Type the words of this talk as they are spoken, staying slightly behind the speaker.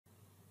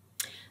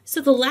So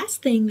the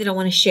last thing that I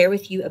want to share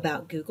with you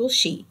about Google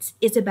Sheets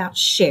is about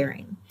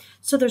sharing.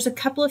 So there's a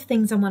couple of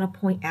things I want to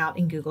point out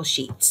in Google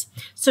Sheets.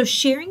 So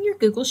sharing your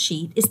Google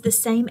Sheet is the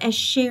same as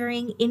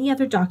sharing any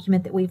other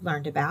document that we've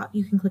learned about.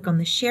 You can click on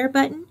the share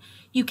button.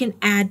 You can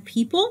add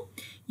people.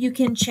 You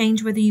can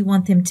change whether you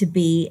want them to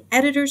be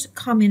editors,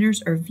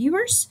 commenters, or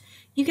viewers.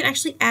 You can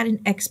actually add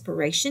an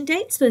expiration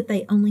date so that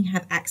they only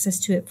have access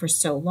to it for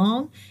so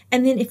long.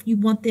 And then if you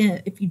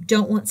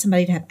don't want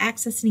somebody to have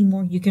access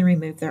anymore, you can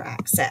remove their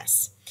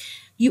access.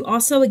 You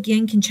also,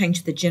 again, can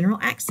change the general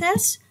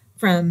access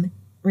from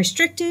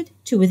restricted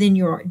to within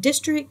your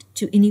district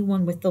to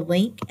anyone with the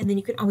link. And then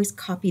you can always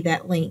copy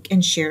that link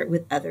and share it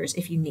with others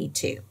if you need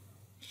to.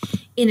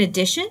 In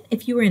addition,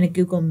 if you are in a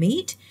Google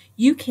Meet,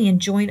 you can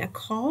join a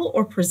call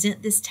or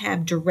present this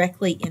tab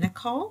directly in a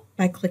call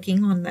by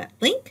clicking on that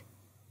link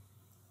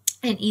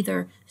and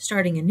either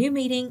starting a new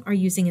meeting or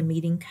using a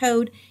meeting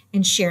code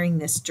and sharing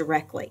this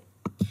directly.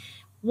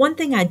 One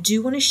thing I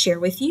do want to share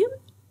with you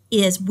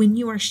is when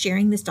you are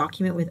sharing this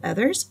document with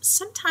others,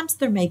 sometimes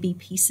there may be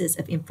pieces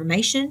of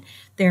information,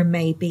 there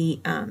may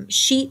be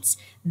sheets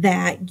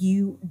that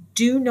you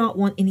do not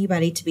want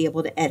anybody to be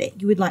able to edit.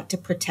 You would like to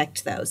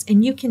protect those,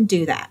 and you can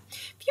do that.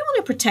 If you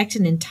want to protect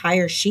an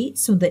entire sheet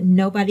so that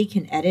nobody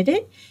can edit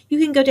it, you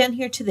can go down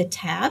here to the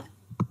tab,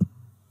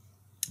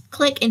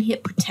 click and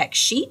hit Protect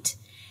Sheet,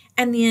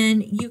 and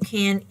then you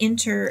can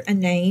enter a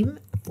name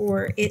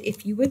for it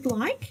if you would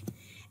like.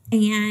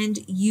 And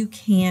you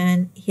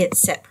can hit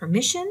Set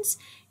Permissions.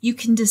 You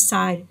can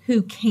decide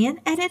who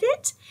can edit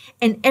it,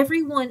 and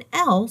everyone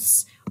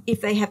else, if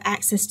they have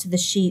access to the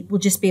sheet, will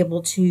just be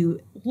able to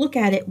look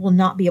at it, will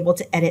not be able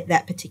to edit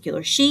that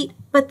particular sheet,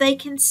 but they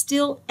can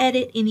still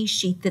edit any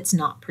sheet that's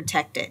not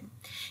protected.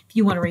 If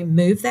you want to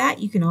remove that,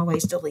 you can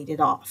always delete it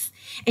off.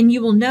 And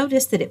you will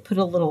notice that it put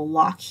a little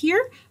lock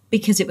here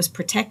because it was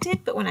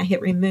protected, but when I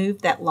hit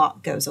remove, that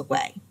lock goes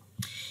away.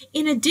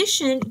 In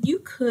addition, you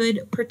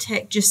could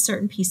protect just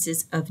certain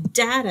pieces of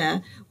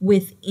data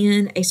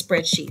within a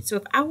spreadsheet. So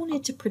if I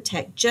wanted to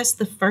protect just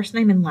the first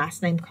name and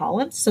last name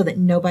columns so that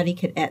nobody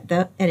could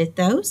edit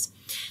those,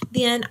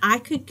 then I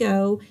could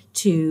go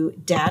to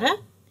Data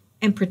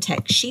and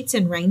Protect Sheets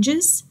and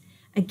Ranges.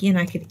 Again,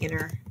 I could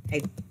enter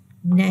a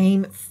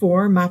name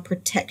for my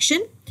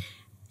protection,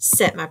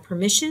 set my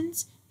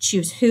permissions,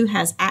 choose who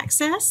has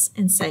access,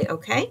 and say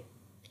OK.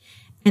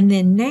 And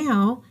then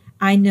now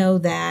I know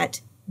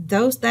that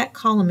that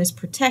column is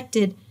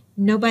protected.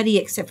 Nobody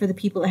except for the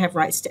people that have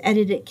rights to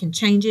edit it can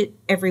change it.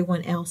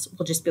 Everyone else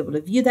will just be able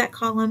to view that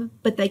column,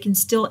 but they can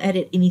still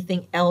edit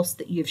anything else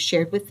that you've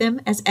shared with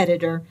them as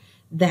editor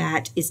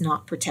that is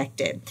not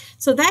protected.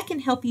 So that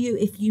can help you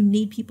if you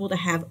need people to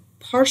have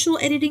partial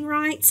editing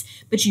rights,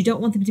 but you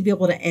don't want them to be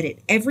able to edit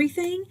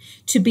everything,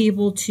 to be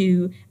able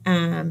to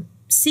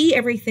see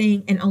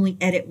everything and only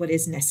edit what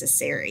is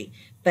necessary.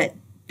 But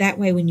that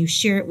way, when you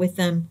share it with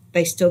them,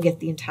 they still get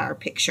the entire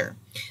picture.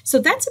 So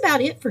that's about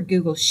it for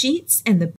Google Sheets and the